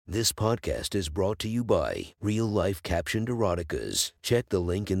This podcast is brought to you by Real Life Captioned Eroticas. Check the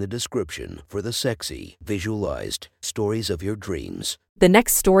link in the description for the sexy, visualized stories of your dreams. The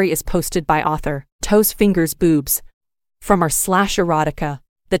next story is posted by author Toes Fingers Boobs from our /erotica.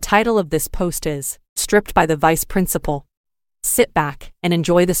 The title of this post is Stripped by the Vice Principal. Sit back and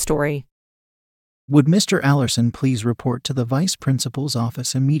enjoy the story. Would Mr. Allerson please report to the Vice Principal's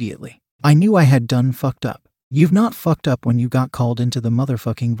office immediately? I knew I had done fucked up. You've not fucked up when you got called into the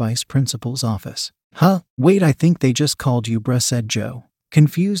motherfucking Vice Principal's office. Huh? Wait, I think they just called you, bruh, said Joe,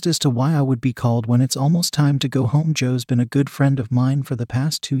 confused as to why I would be called when it's almost time to go home. Joe's been a good friend of mine for the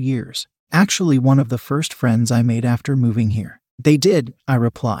past 2 years. Actually, one of the first friends I made after moving here. They did, I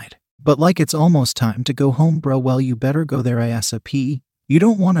replied. But like it's almost time to go home, bro. Well, you better go there ASAP. You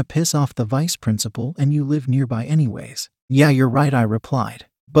don't want to piss off the Vice Principal and you live nearby anyways. Yeah, you're right, I replied.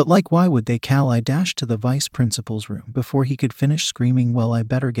 But like, why would they, Cal? I dashed to the Vice Principal's room before he could finish screaming, well, I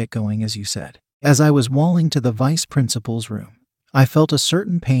better get going, as you said. As I was walling to the Vice Principal's room, I felt a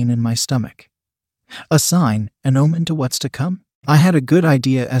certain pain in my stomach. A sign, an omen to what's to come? I had a good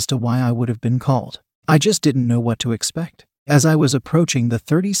idea as to why I would have been called. I just didn't know what to expect. As I was approaching the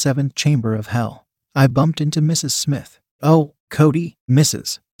 37th chamber of hell, I bumped into Mrs. Smith. Oh, Cody,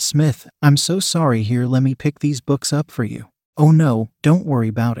 Mrs. Smith, I'm so sorry. Here, let me pick these books up for you. Oh no, don't worry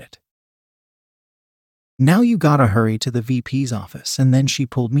about it. Now you gotta hurry to the VP's office. And then she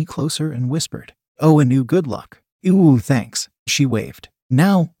pulled me closer and whispered, oh, and good luck. Ooh, thanks, she waved.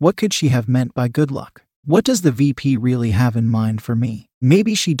 Now, what could she have meant by good luck? What does the VP really have in mind for me?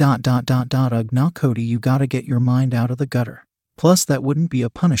 Maybe she ... Ugh, nah, Cody, you gotta get your mind out of the gutter. Plus, that wouldn't be a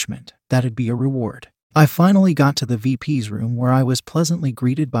punishment, that'd be a reward. I finally got to the VP's room, where I was pleasantly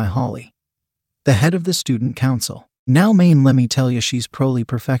greeted by Holly, the head of the student council. Now, Maine, let me tell you, she's probably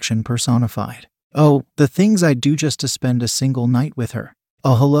perfection personified. Oh, the things I'd do just to spend a single night with her.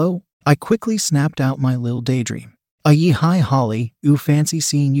 Oh, hello? I quickly snapped out my little daydream. Yee, hi, Holly. Ooh, fancy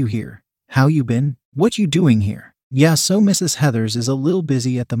seeing you here. How you been? What you doing here? Yeah, so Mrs. Heathers is a little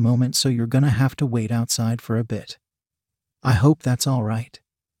busy at the moment, so you're gonna have to wait outside for a bit. I hope that's all right,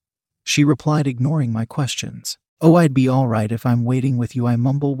 she replied, ignoring my questions. Oh, I'd be all right if I'm waiting with you, I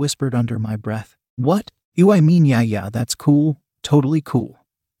whispered under my breath. What? You, I mean, yeah, that's cool. Totally cool.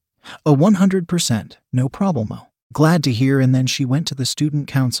 Oh, 100%, no problemo. Glad to hear. And then she went to the student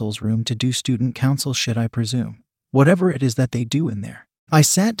council's room to do student council shit, I presume. Whatever it is that they do in there. I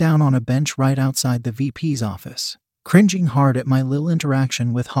sat down on a bench right outside the VP's office, cringing hard at my little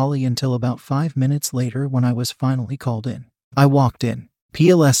interaction with Holly until about 5 minutes later, when I was finally called in. I walked in.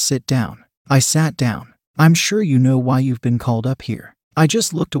 PLS, sit down. I sat down. I'm sure you know why you've been called up here. I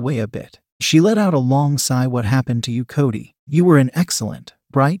just looked away a bit. She let out a long sigh. What happened to you, Cody? You were an excellent,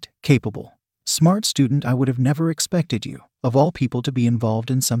 bright, capable, smart student. I would have never expected you, of all people, to be involved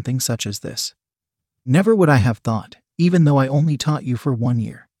in something such as this. Never would I have thought, even though I only taught you for 1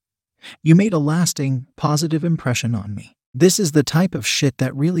 year. You made a lasting, positive impression on me. This is the type of shit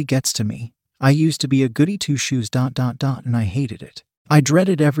that really gets to me. I used to be a goody two-shoes ... and I hated it. I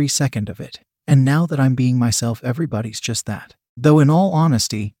dreaded every second of it. And now that I'm being myself, everybody's just that. Though in all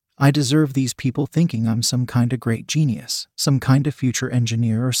honesty, I deserve these people thinking I'm some kind of great genius, some kind of future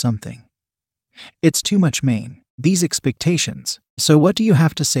engineer or something. It's too much, Maine. These expectations. So what do you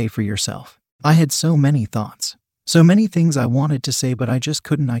have to say for yourself? I had so many thoughts. So many things I wanted to say, but I just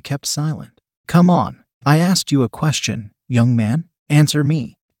couldn't. I kept silent. Come on. I asked you a question, young man. Answer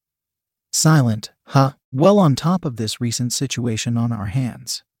me. Silent, huh? Well, on top of this recent situation on our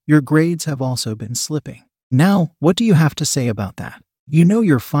hands, your grades have also been slipping. Now, what do you have to say about that? You know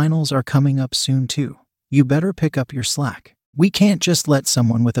your finals are coming up soon too. You better pick up your slack. We can't just let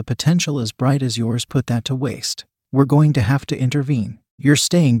someone with a potential as bright as yours put that to waste. We're going to have to intervene. You're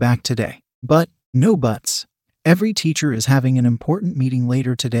staying back today. But, no buts. Every teacher is having an important meeting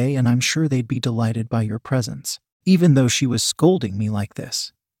later today, and I'm sure they'd be delighted by your presence, even though she was scolding me like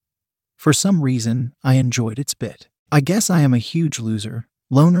this. For some reason, I enjoyed its bit. I guess I am a huge loser,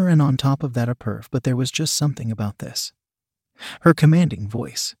 loner, and on top of that a perv, but there was just something about this. Her commanding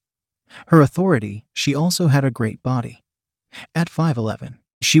voice. Her authority. She also had a great body. At 5'11",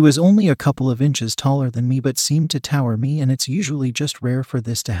 she was only a couple of inches taller than me, but seemed to tower me, and it's usually just rare for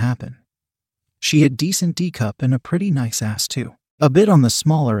this to happen. She had decent D cup and a pretty nice ass too. A bit on the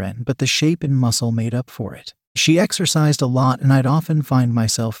smaller end, but the shape and muscle made up for it. She exercised a lot, and I'd often find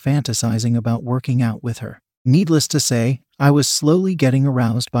myself fantasizing about working out with her. Needless to say, I was slowly getting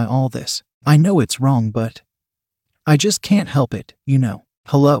aroused by all this. I know it's wrong, but I just can't help it, you know.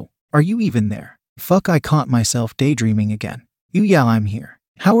 Hello, are you even there? Fuck, I caught myself daydreaming again. Yeah, I'm here.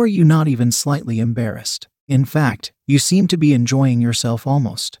 How are you not even slightly embarrassed? In fact, you seem to be enjoying yourself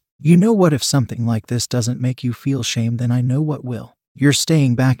almost. You know what, if something like this doesn't make you feel shame, then I know what will. You're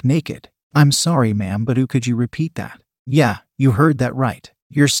staying back naked. I'm sorry, ma'am, but could you repeat that? Yeah, you heard that right.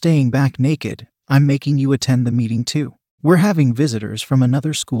 You're staying back naked. I'm making you attend the meeting too. We're having visitors from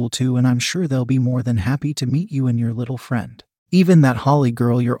another school too, and I'm sure they'll be more than happy to meet you and your little friend. Even that Holly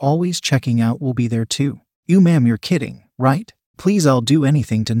girl you're always checking out will be there too. You, ma'am, you're kidding, right? Please, I'll do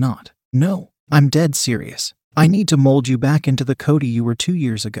anything to not. No, I'm dead serious. I need to mold you back into the Cody you were 2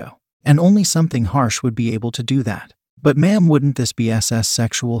 years ago. And only something harsh would be able to do that. But ma'am, wouldn't this be SS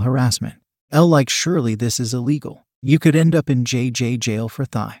sexual harassment? Like, surely this is illegal. You could end up in JJ jail for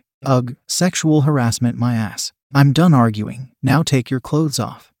thigh. Ugh, sexual harassment my ass. I'm done arguing. Now take your clothes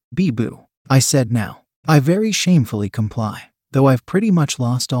off. Bee-boo. I said now. I very shamefully comply. Though I've pretty much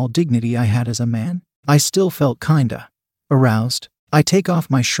lost all dignity I had as a man, I still felt kinda aroused. I take off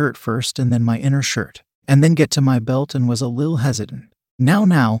my shirt first and then my inner shirt, and then get to my belt and was a little hesitant.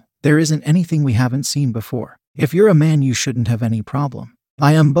 Now, there isn't anything we haven't seen before. If you're a man, you shouldn't have any problem.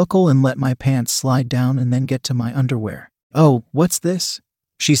 I unbuckle and let my pants slide down and then get to my underwear. Oh, what's this?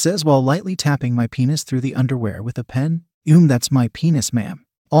 She says while lightly tapping my penis through the underwear with a pen. That's my penis, ma'am.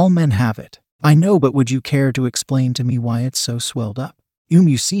 All men have it. I know, but would you care to explain to me why it's so swelled up?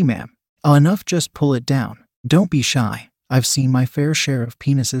 You see, ma'am. Enough, just pull it down. Don't be shy. I've seen my fair share of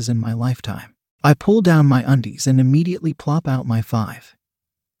penises in my lifetime. I pull down my undies and immediately plop out my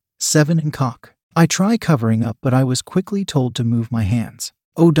 5'7" and cock. I try covering up, but I was quickly told to move my hands.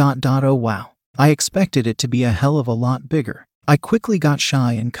 Oh wow. I expected it to be a hell of a lot bigger. I quickly got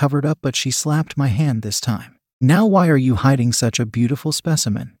shy and covered up, but she slapped my hand this time. Now why are you hiding such a beautiful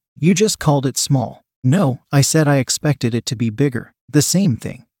specimen? You just called it small. No, I said I expected it to be bigger. The same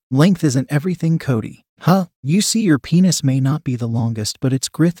thing. Length isn't everything, Cody. Huh? You see, your penis may not be the longest, but its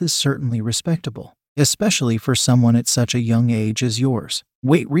girth is certainly respectable. Especially for someone at such a young age as yours.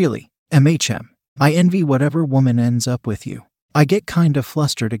 Wait, really? I envy whatever woman ends up with you. I get kinda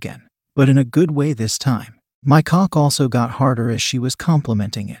flustered again, but in a good way this time. My cock also got harder as she was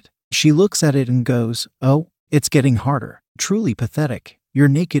complimenting it. She looks at it and goes, oh, it's getting harder. Truly pathetic. You're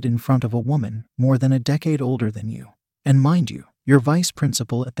naked in front of a woman more than a decade older than you. And mind you, you're vice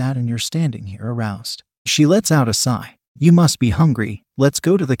principal at that, and you're standing here aroused. She lets out a sigh. You must be hungry. Let's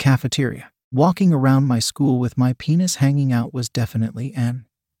go to the cafeteria. Walking around my school with my penis hanging out was definitely an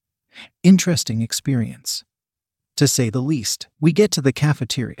interesting experience, to say the least. We get to the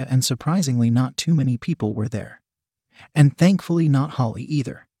cafeteria and surprisingly not too many people were there. And thankfully not Holly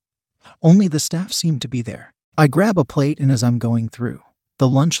either. Only the staff seemed to be there. I grab a plate, and as I'm going through, the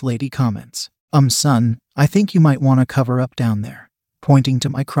lunch lady comments, son, I think you might want to cover up down there, pointing to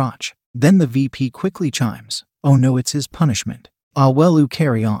my crotch. Then the VP quickly chimes, oh no, it's his punishment. Well,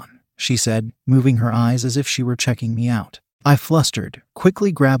 carry on, she said, moving her eyes as if she were checking me out. I flustered,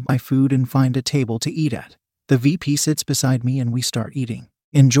 quickly grab my food and find a table to eat at. The VP sits beside me and we start eating.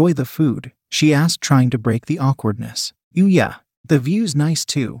 Enjoy the food? She asked, trying to break the awkwardness. Yeah, the view's nice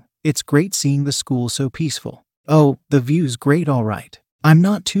too. It's great seeing the school so peaceful. Oh, the view's great, all right. I'm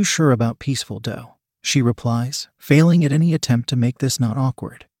not too sure about peaceful though, she replies, failing at any attempt to make this not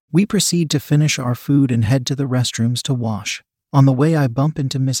awkward. We proceed to finish our food and head to the restrooms to wash. On the way, I bump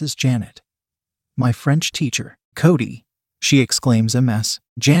into Mrs. Janet, my French teacher. Cody, she exclaims, MS.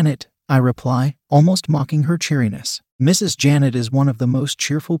 Janet, I reply, almost mocking her cheeriness. Mrs. Janet is one of the most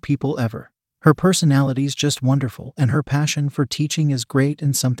cheerful people ever. Her personality's just wonderful, and her passion for teaching is great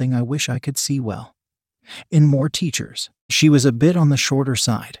and something I wish I could see in more teachers. She was a bit on the shorter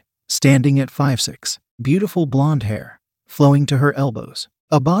side, standing at 5'6", beautiful blonde hair, flowing to her elbows,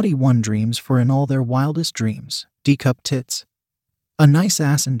 a body one dreams for in all their wildest dreams, D-cup tits, a nice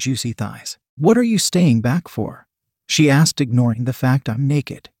ass and juicy thighs. What are you staying back for? She asked, ignoring the fact I'm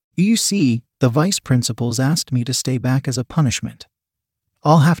naked. You see, the vice principals asked me to stay back as a punishment.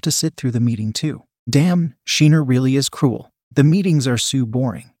 I'll have to sit through the meeting too. Damn, Sheener really is cruel. The meetings are so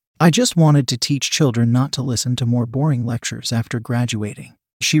boring. I just wanted to teach children not to listen to more boring lectures after graduating.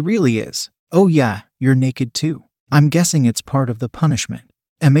 She really is. Oh yeah, you're naked too. I'm guessing it's part of the punishment.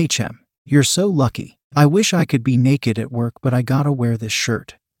 You're so lucky. I wish I could be naked at work, but I gotta wear this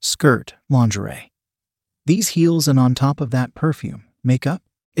shirt, skirt, lingerie, these heels, and on top of that perfume, makeup.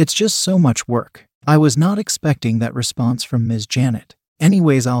 It's just so much work. I was not expecting that response from Ms. Janet.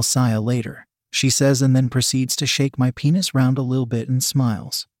 Anyways, I'll see ya later, she says, and then proceeds to shake my penis round a little bit and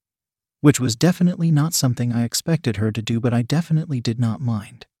smiles. Which was definitely not something I expected her to do, but I definitely did not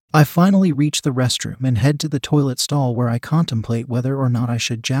mind. I finally reach the restroom and head to the toilet stall, where I contemplate whether or not I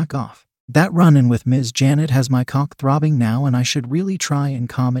should jack off. That run-in with Ms. Janet has my cock throbbing now, and I should really try and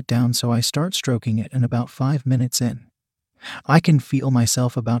calm it down, so I start stroking it, and about 5 minutes in, I can feel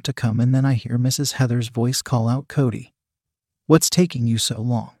myself about to come, and then I hear Mrs. Heather's voice call out, "Cody, what's taking you so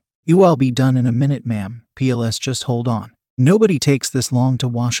long?" "I'll be done in a minute, ma'am. PLS, just hold on. Nobody takes this long to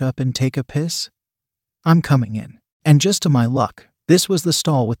wash up and take a piss. I'm coming in." And just to my luck, this was the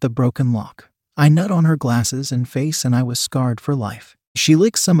stall with the broken lock. I nut on her glasses and face, and I was scarred for life. She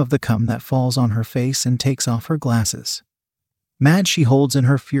licks some of the cum that falls on her face and takes off her glasses. Mad, she holds in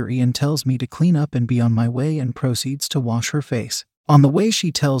her fury and tells me to clean up and be on my way, and proceeds to wash her face. On the way,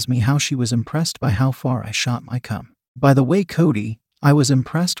 she tells me how she was impressed by how far I shot my cum. "By the way, Cody, I was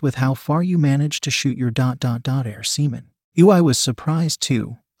impressed with how far you managed to shoot your ... air semen." I was surprised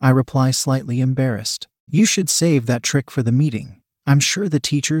too, I reply, slightly embarrassed. "You should save that trick for the meeting. I'm sure the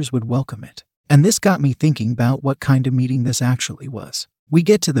teachers would welcome it." And this got me thinking about what kind of meeting this actually was. We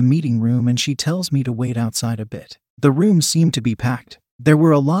get to the meeting room and she tells me to wait outside a bit. The room seemed to be packed. There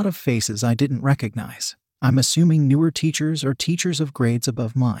were a lot of faces I didn't recognize. I'm assuming newer teachers or teachers of grades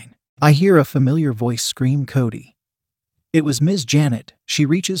above mine. I hear a familiar voice scream, "Cody." It was Ms. Janet. She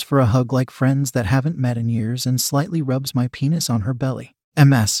reaches for a hug like friends that haven't met in years and slightly rubs my penis on her belly.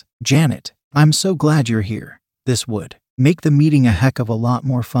 "MS, Janet, I'm so glad you're here. This would make the meeting a heck of a lot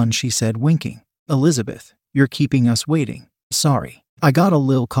more fun," she said, winking. "Elizabeth, you're keeping us waiting. Sorry, I got a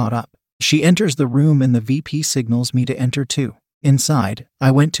little caught up." She enters the room and the VP signals me to enter too. Inside,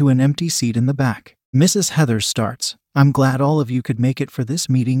 I went to an empty seat in the back. Mrs. Heather starts, "I'm glad all of you could make it for this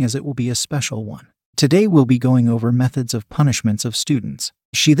meeting, as it will be a special one. Today we'll be going over methods of punishments of students."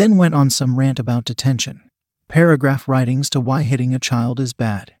 She then went on some rant about detention, paragraph writings to why hitting a child is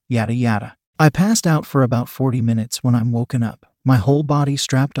bad, yada yada. I passed out for about 40 minutes when I'm woken up, my whole body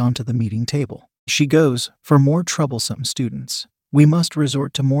strapped onto the meeting table. She goes, "For more troublesome students, we must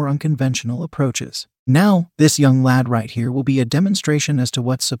resort to more unconventional approaches. Now, this young lad right here will be a demonstration as to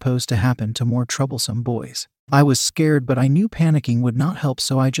what's supposed to happen to more troublesome boys." I was scared, but I knew panicking would not help,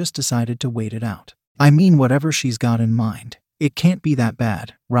 so I just decided to wait it out. I mean, whatever she's got in mind, it can't be that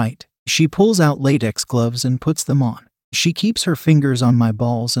bad, right? She pulls out latex gloves and puts them on. She keeps her fingers on my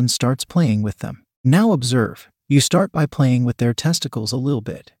balls and starts playing with them. "Now observe. You start by playing with their testicles a little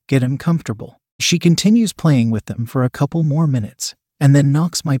bit. Get him comfortable." She continues playing with them for a couple more minutes, and then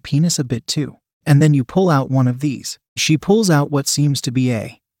knocks my penis a bit too. "And then you pull out one of these." She pulls out what seems to be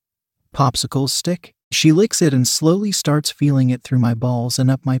a popsicle stick. She licks it and slowly starts feeling it through my balls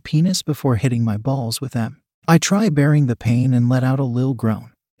and up my penis before hitting my balls with them. I try bearing the pain and let out a little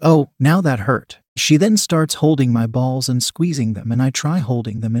groan. "Oh, now that hurt." She then starts holding my balls and squeezing them, and I try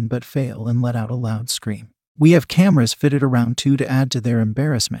holding them in but fail and let out a loud scream. We have cameras fitted around too to add to their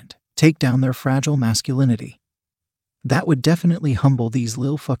embarrassment, take down their fragile masculinity. That would definitely humble these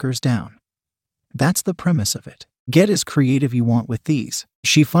lil fuckers down. That's the premise of it. Get as creative you want with these.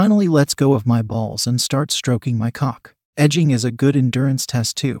 She finally lets go of my balls and starts stroking my cock. Edging is a good endurance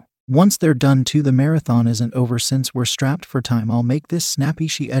test too. Once they're done too, the marathon isn't over since we're strapped for time. I'll make this snappy.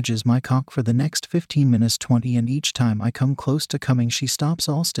 She edges my cock for the next 15 minutes 20, and each time I come close to coming, she stops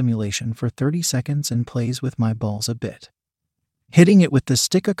all stimulation for 30 seconds and plays with my balls a bit, hitting it with the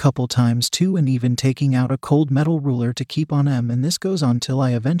stick a couple times too, and even taking out a cold metal ruler to keep on M. And this goes on till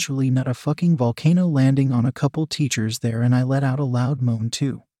I eventually nut a fucking volcano, landing on a couple teachers there, and I let out a loud moan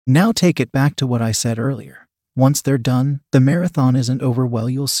too. Now take it back to what I said earlier. Once they're done, the marathon isn't over. Well,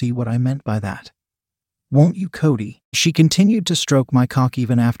 you'll see what I meant by that. Won't you, Cody? She continued to stroke my cock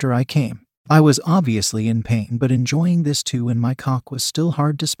even after I came. I was obviously in pain, but enjoying this too, and my cock was still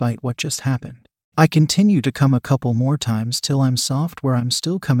hard despite what just happened. I continue to come a couple more times till I'm soft, where I'm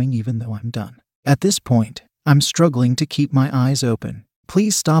still coming even though I'm done. At this point, I'm struggling to keep my eyes open.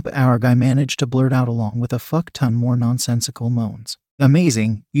 "Please stop, Arg," I managed to blurt out, along with a fuck ton more nonsensical moans.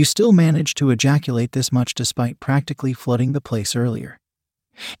 "Amazing, you still managed to ejaculate this much despite practically flooding the place earlier.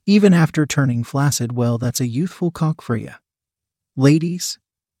 Even after turning flaccid, well, that's a youthful cock for ya. Ladies?"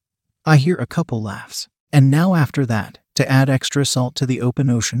 I hear a couple laughs. And now after that, to add extra salt to the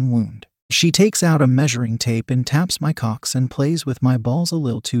open ocean wound, she takes out a measuring tape and taps my cocks and plays with my balls a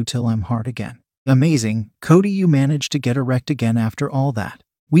little too till I'm hard again. "Amazing, Cody, you managed to get erect again after all that.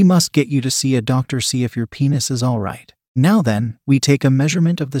 We must get you to see a doctor, see if your penis is alright. Now then, we take a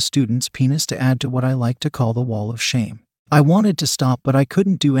measurement of the student's penis to add to what I like to call the wall of shame." I wanted to stop, but I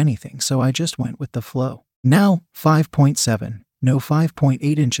couldn't do anything, so I just went with the flow. Now, 5.7, no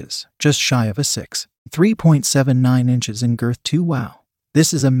 5.8 inches, just shy of a 6. 3.79 inches in girth too. "Wow,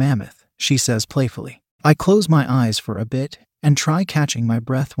 this is a mammoth," she says playfully. I close my eyes for a bit and try catching my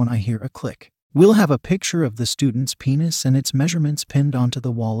breath when I hear a click. We'll have a picture of the student's penis and its measurements pinned onto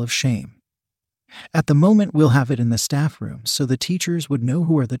the wall of shame. At the moment, we'll have it in the staff room so the teachers would know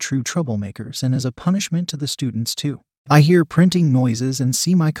who are the true troublemakers, and as a punishment to the students too. I hear printing noises and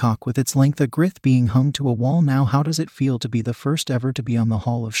see my cock with its length of grith being hung to a wall. Now how does it feel to be the first ever to be on the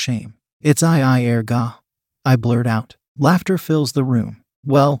Hall of Shame? It's erga, I blurt out. Laughter fills the room.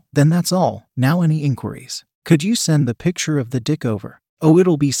 Well, then that's all. Now any inquiries? Could you send the picture of the dick over? Oh,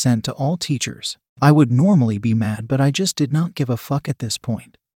 it'll be sent to all teachers. I would normally be mad, but I just did not give a fuck at this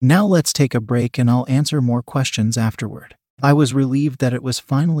point. Now let's take a break and I'll answer more questions afterward. I was relieved that it was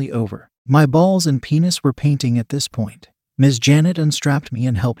finally over. My balls and penis were painting at this point. Ms. Janet unstrapped me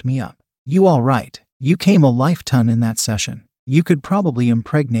and helped me up. You all right? You came a life-ton in that session. You could probably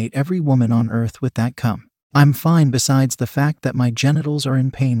impregnate every woman on earth with that cum. I'm fine besides the fact that my genitals are in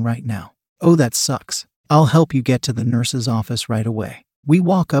pain right now. Oh, that sucks. I'll help you get to the nurse's office right away. We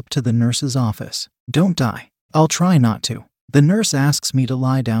walk up to the nurse's office. Don't die. I'll try not to. The nurse asks me to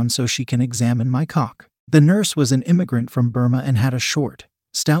lie down so she can examine my cock. The nurse was an immigrant from Burma and had a short,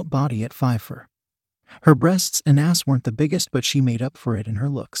 stout body at 5'4". Her breasts and ass weren't the biggest, but she made up for it in her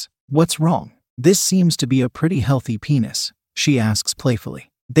looks. What's wrong? This seems to be a pretty healthy penis, she asks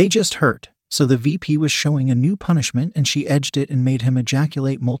playfully. They just hurt, so the VP was showing a new punishment and she edged it and made him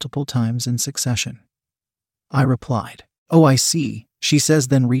ejaculate multiple times in succession. I replied. Oh, I see, she says,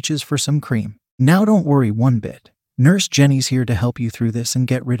 then reaches for some cream. Now don't worry one bit. Nurse Jenny's here to help you through this and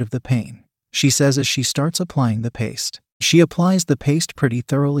get rid of the pain, she says as she starts applying the paste. She applies the paste pretty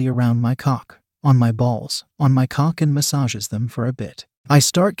thoroughly around my cock, on my balls, on my cock, and massages them for a bit. I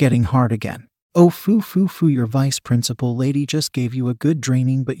start getting hard again. Oh, foo, your vice principal lady just gave you a good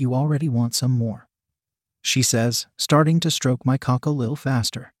draining, but you already want some more, she says, starting to stroke my cock a little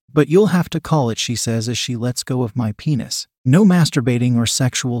faster. But you'll have to call it, she says as she lets go of my penis. No masturbating or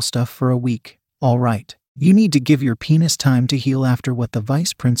sexual stuff for a week, all right? You need to give your penis time to heal after what the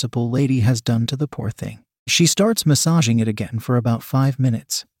vice principal lady has done to the poor thing. She starts massaging it again for about 5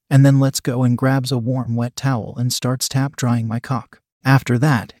 minutes, and then lets go and grabs a warm wet towel and starts tap drying my cock. After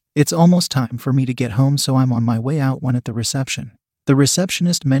that, it's almost time for me to get home, so I'm on my way out when at the reception. The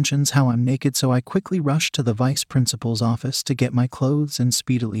receptionist mentions how I'm naked, so I quickly rush to the vice principal's office to get my clothes and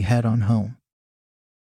speedily head on home.